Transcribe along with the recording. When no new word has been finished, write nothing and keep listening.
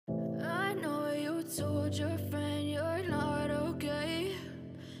told your friend you're not okay,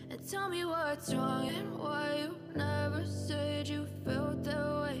 and tell me what's wrong and why you never said you felt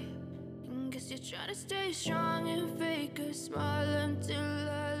that way. And guess you're trying to stay strong and fake a smile until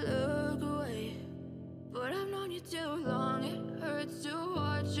I look away. But I've known you too long, it hurts to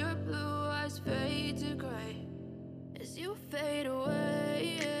watch your blue eyes fade to gray as you fade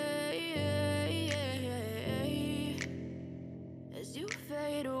away, as you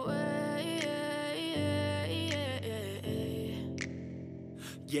fade away.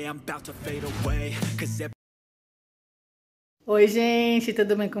 Yeah, I'm about to fade away, 'cause Oi, gente,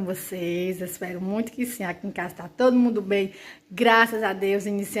 tudo bem com vocês? Eu espero muito que sim. Aqui em casa tá todo mundo bem, graças a Deus.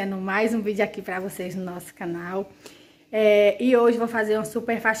 Iniciando mais um vídeo aqui pra vocês no nosso canal. E hoje vou fazer uma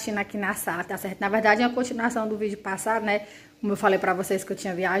super faxina aqui na sala, tá certo? Na verdade é uma continuação do vídeo passado, né? Como eu falei pra vocês que eu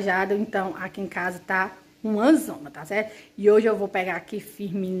tinha viajado, então aqui em casa tá uma zona, tá certo? E hoje eu vou pegar aqui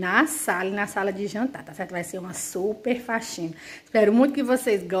firme na sala e na sala de jantar, tá certo? Vai ser uma super faxina. Espero muito que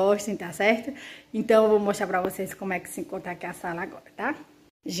vocês gostem, tá certo? Então eu vou mostrar pra vocês como é que se encontra aqui a sala agora, tá?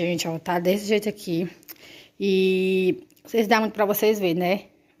 Gente, ó, tá desse jeito aqui. E vocês dão muito pra vocês verem, né?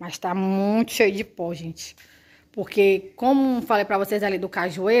 Mas tá muito cheio de pó, gente. Porque, como falei pra vocês ali do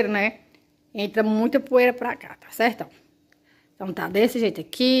cajueiro, né? Entra muita poeira pra cá, tá certo? Então tá desse jeito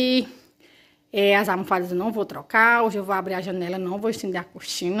aqui. As almofadas eu não vou trocar. Hoje eu vou abrir a janela, não vou estender a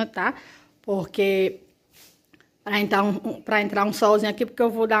cortina, tá? Porque pra entrar um solzinho aqui, porque eu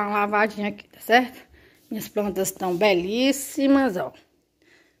vou dar uma lavadinha aqui, tá certo? Minhas plantas estão belíssimas, ó.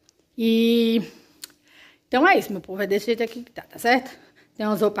 Então é isso, meu povo. É desse jeito aqui que tá certo? Tem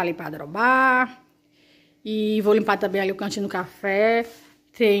umas roupas ali pra drobar. E vou limpar também ali o cantinho do café.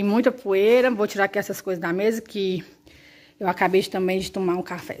 Tem muita poeira. Vou tirar aqui essas coisas da mesa que eu acabei também de tomar um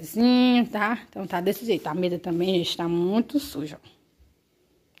cafezinho, tá? Então tá desse jeito. A mesa também está muito suja, ó.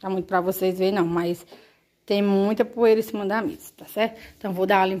 Tá muito pra vocês verem não, mas tem muita poeira em cima da mesa, tá certo? Então vou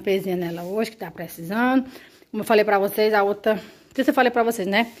dar uma limpezinha nela hoje, que tá precisando. Como eu falei pra vocês, a outra... Não sei se eu falei pra vocês,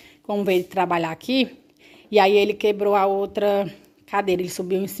 né? Como veio trabalhar aqui. E aí ele quebrou a outra cadeira, ele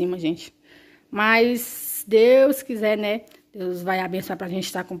subiu em cima, gente. Mas Deus quiser, né? Deus vai abençoar pra gente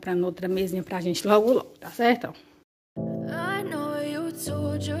estar comprando outra mesinha pra gente logo, logo, tá certo? I know you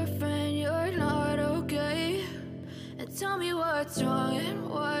told your friend you're not okay, and tell me what's wrong and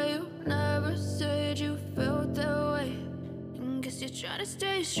why you never said you felt that way. And guess you're trying to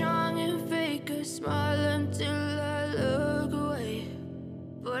stay strong and fake a smile until I look away.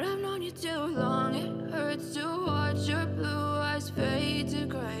 But I've known you too long, it hurts to watch your blue eyes fade to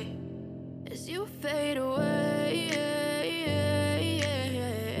gray as you fade away,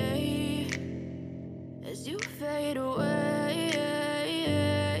 as you fade away.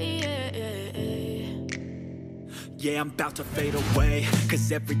 yeah, I'm about to fade away,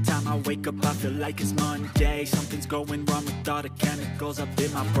 'cause every time I wake up I feel like it's Monday. Something's going wrong with all the chemicals up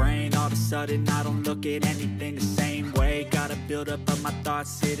in my brain. All of a sudden I don't look at anything the same way. Gotta build up of my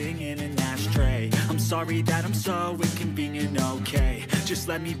thoughts sitting in an ashtray. I'm sorry that I'm so inconvenient, okay? Just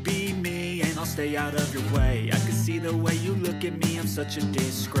let me be me and I'll stay out of your way. I can see the way you look at me, I'm such a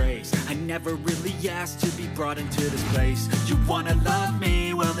disgrace. I never really asked to be brought into this place. You wanna love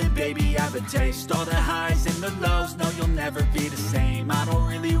me? Well then baby I have a taste. All the highs and the lows, no you'll never be the same. I don't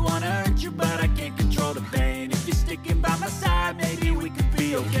really wanna hurt you but I can't control the pain. If you're sticking by my side maybe we could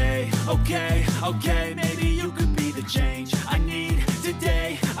be okay. Okay, okay, maybe you could be the change I need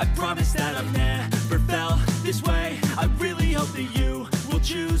today. I promise that I've never felt this way. I really hope that you will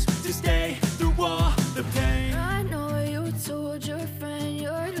choose to stay through all the pain. I know you told your friend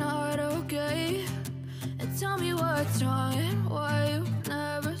you're not okay, and tell me what's wrong and why you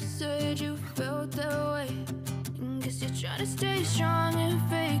never said you felt that way. And guess you're trying to stay strong and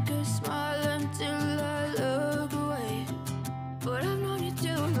fake a smile until I look away. But I've known you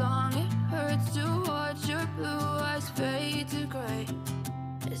too long, it hurts to watch your blue eyes fade to gray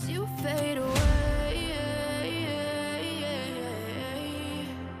as you fade away,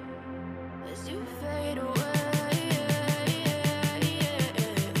 as you fade away,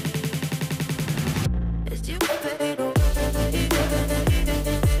 as you fade away.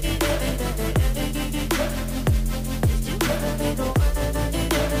 As you fade away.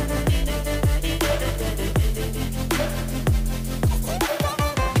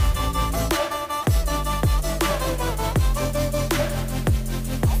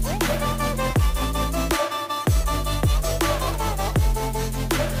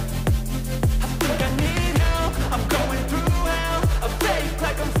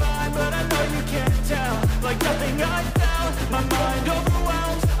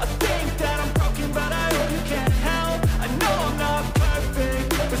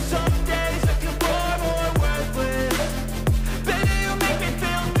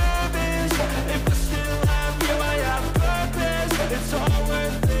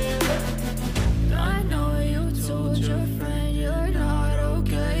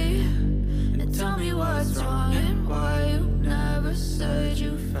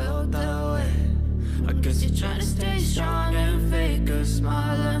 Guess you're trying to stay strong and fake a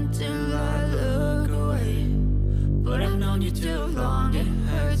smile until I look away. But I've known you too long, it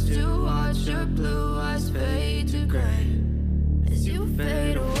hurts to watch your blue eyes fade to gray as you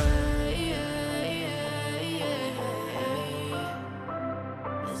fade away,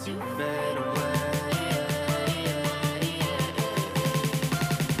 as you fade away,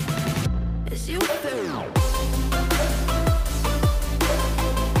 as you fade away.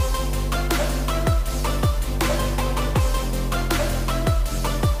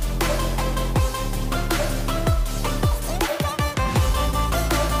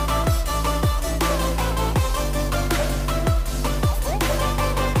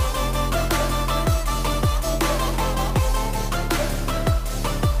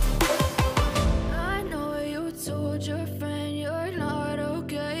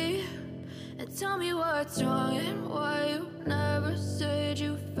 Tell me what's wrong and why you never said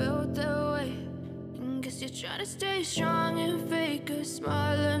you felt that way. And guess you're trying to stay strong and fake a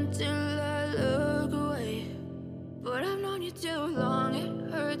smile until I look away. But I've known you too long,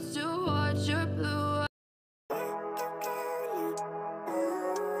 it hurts to watch your blue eyes.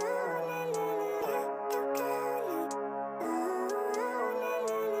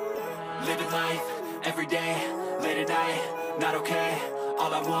 Living life, every day, late at night, not okay.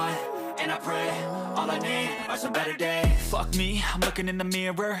 All I want, and I pray, all I need are some better days. Fuck me, I'm looking in the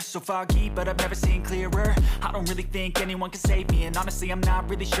mirror, so foggy, but I've never seen clearer. I don't really think anyone can save me, and honestly I'm not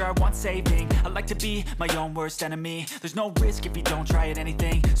really sure I want saving. I like to be my own worst enemy. There's no risk if you don't try at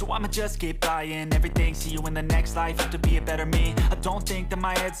anything, so I'ma just keep buying everything. See you in the next life, have to be a better me. I don't think that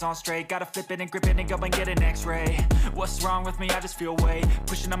my head's on straight, gotta flip it and grip it and go and get an x-ray. What's wrong with me? I just feel weight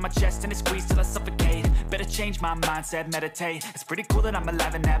pushing on my chest and it squeezes till I suffocate. Better change my mindset, meditate. It's pretty cool that I'm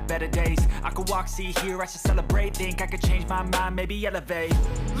alive and have better days. I could walk, see, hear, I should celebrate. Think I could change my mind, maybe elevate.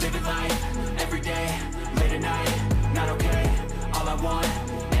 Living life, every day, late at night, not okay. All I want,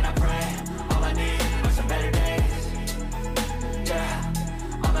 and I pray, all I need are some better days. Yeah,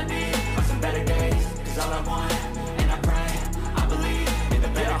 all I need are some better days. Cause all I want, and I pray, I believe in the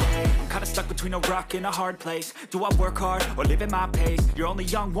better days. I'm kinda stuck between a rock and a hard place. Do I work hard or live at my pace? You're only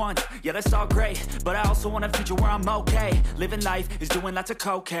young once, yeah that's all great, but I also want a future where I'm okay. Living life is doing lots of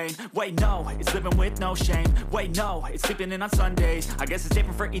cocaine. Wait no, it's living with no shame. Wait no, it's sleeping in on Sundays. I guess it's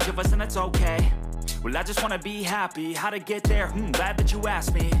different for each of us and that's okay. Well I just wanna be happy, how to get there? Glad that you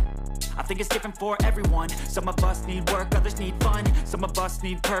asked me. I think it's different for everyone. Some of us need work, others need fun. Some of us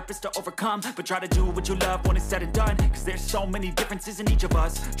need purpose to overcome. But try to do what you love when it's said and done. Cause there's so many differences in each of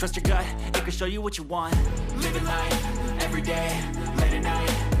us. Trust your gut, it can show you what you want. Living life, every day, late at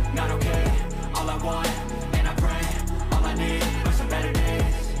night, not okay. All I want, and I pray, all I need are some better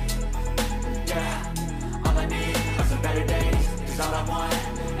days. Yeah, all I need are some better days. Cause all I want,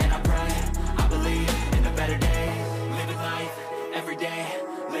 and I pray, I believe in the better days. Living life, every day,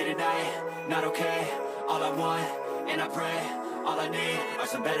 late at night, not okay. All I want, and I pray, all I need are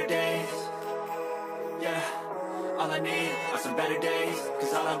some better days. Yeah, all I need are some better days.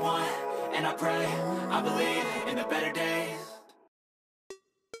 Cause all I want, and I pray, I believe in the better days.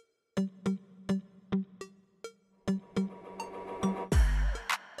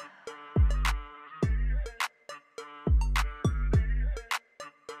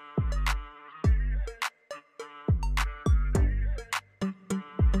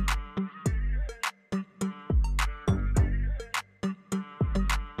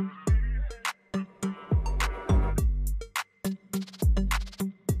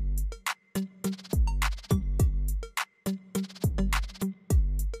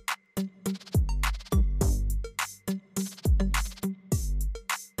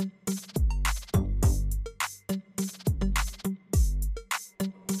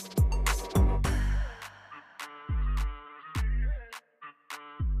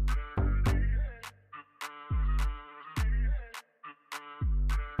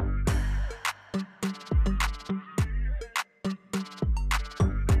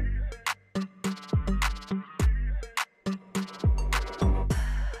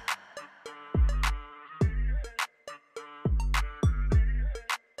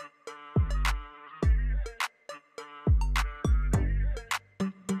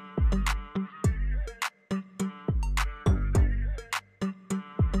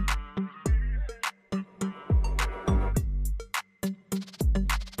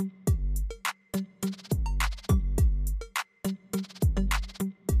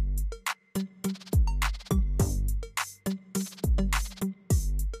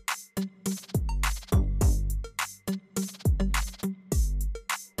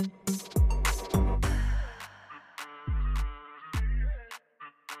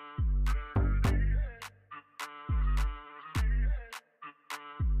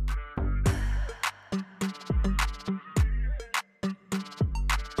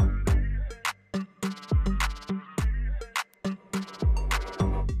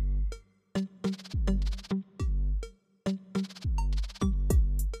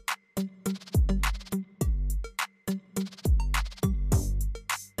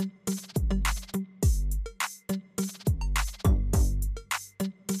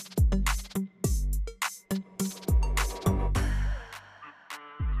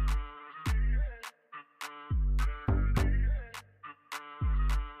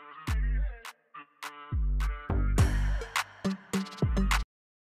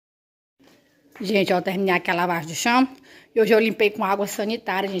 Gente, ó, eu terminei aqui a lavagem do chão. E hoje eu limpei com água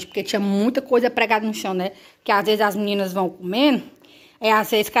sanitária, gente, porque tinha muita coisa pregada no chão, né? Que às vezes as meninas vão comendo, às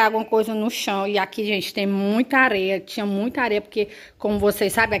vezes cai alguma coisa no chão. E aqui, gente, tem muita areia. Tinha muita areia, porque, como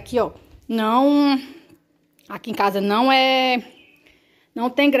vocês sabem, aqui, ó, não... Aqui em casa não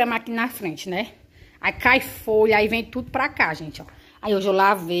tem grama aqui na frente, né? Aí cai folha, aí vem tudo pra cá, gente, ó. Aí hoje eu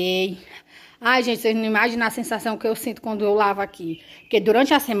lavei. Ai, gente, vocês não imaginam a sensação que eu sinto quando eu lavo aqui. Porque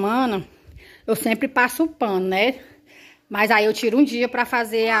durante a semana, eu sempre passo o pano, né? Mas aí eu tiro um dia pra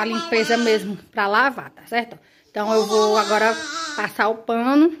fazer a limpeza mesmo, pra lavar, tá certo? Então eu vou agora passar o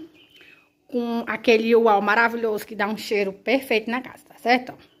pano com aquele uau maravilhoso que dá um cheiro perfeito na casa, tá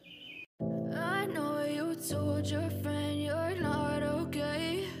certo? I know you told your friend you're not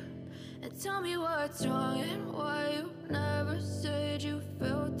okay, and tell me what's wrong and why you never said you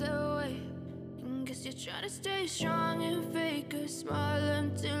felt that way. And guess you're trying to stay strong and fake a smile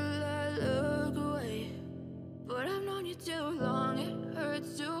until I look away. But I've known you too long, it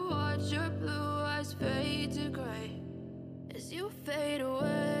hurts to watch your blue eyes fade to gray as you fade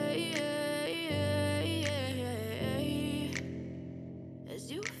away, as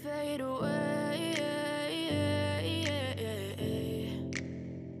you fade away.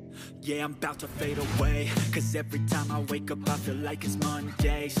 Yeah, I'm about to fade away, cause every time I wake up I feel like it's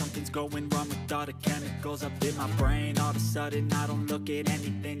Monday. Something's going wrong with all the chemicals up in my brain. All of a sudden I don't look at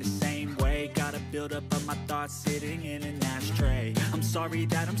anything the same way. Gotta build up of my thoughts sitting in an ashtray. I'm sorry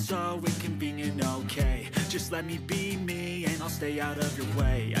that I'm so inconvenient, okay. Just let me be me and I'll stay out of your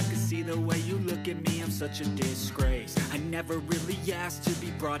way. I can see the way you look at me, I'm such a disgrace. I never really asked to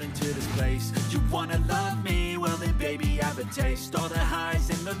be brought into this place. You wanna love me? Well then baby I have a taste. All the highs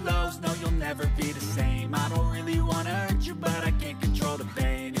and the lows, no you'll never be the same. I don't really wanna hurt you but I can't control the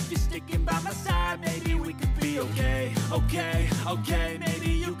pain. If you're sticking by my side maybe we could be okay. Okay, maybe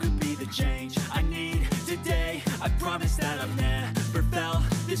you could be the change I need today. I promise that I've never felt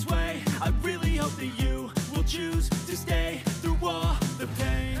this way. I really hope that you will choose to stay through all the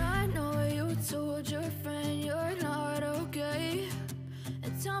pain. I know you told your friend you're not okay,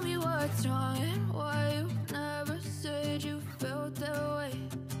 and tell me what's wrong and why you never said you felt that way.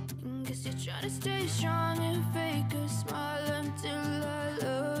 And guess you're trying to stay strong and fake a smile until I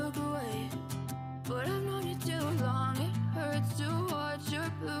look away. But I've known you too long, it hurts to watch your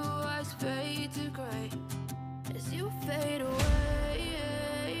blue eyes fade to gray as you fade away,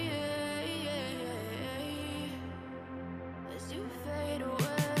 as you fade away,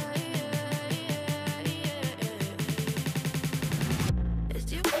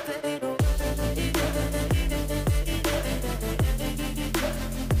 as you fade away.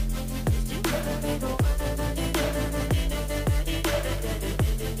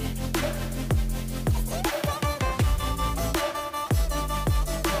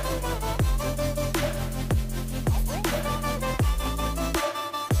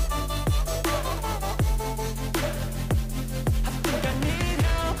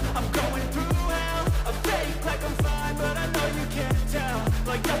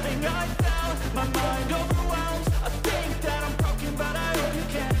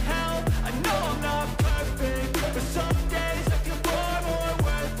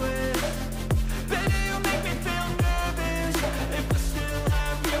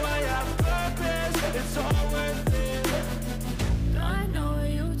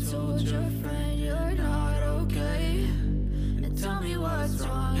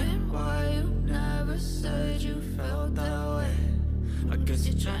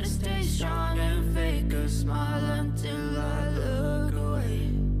 You're trying to stay strong and fake a smile until I look away.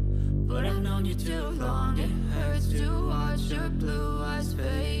 But I've known you too long, it hurts to watch your blue eyes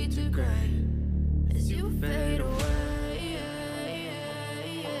fade to gray as you fade away,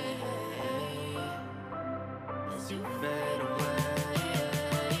 as you fade away,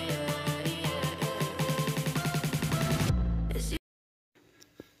 as you...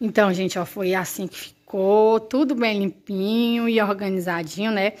 Então, gente, ó, foi assim que ficou, tudo bem limpinho e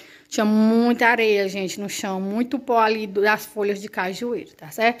organizadinho, né? Tinha muita areia, gente, no chão, muito pó ali das folhas de cajueiro,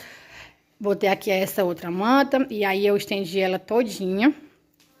 tá certo? Botei aqui essa outra manta e aí eu estendi ela todinha.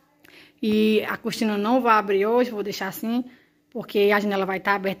 E a cortina não vai abrir hoje, vou deixar assim, porque a janela vai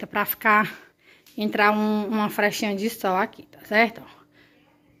estar aberta pra entrar uma frechinha de sol aqui, tá certo?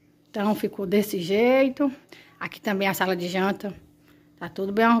 Então, ficou desse jeito. Aqui também a sala de janta, tá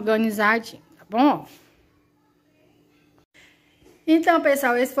tudo bem organizadinho, tá bom? Então,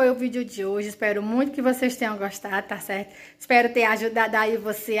 pessoal, esse foi o vídeo de hoje. Espero muito que vocês tenham gostado, tá certo? Espero ter ajudado aí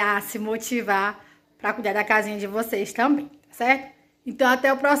você a se motivar pra cuidar da casinha de vocês também, tá certo? Então,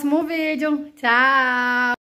 até o próximo vídeo. Tchau!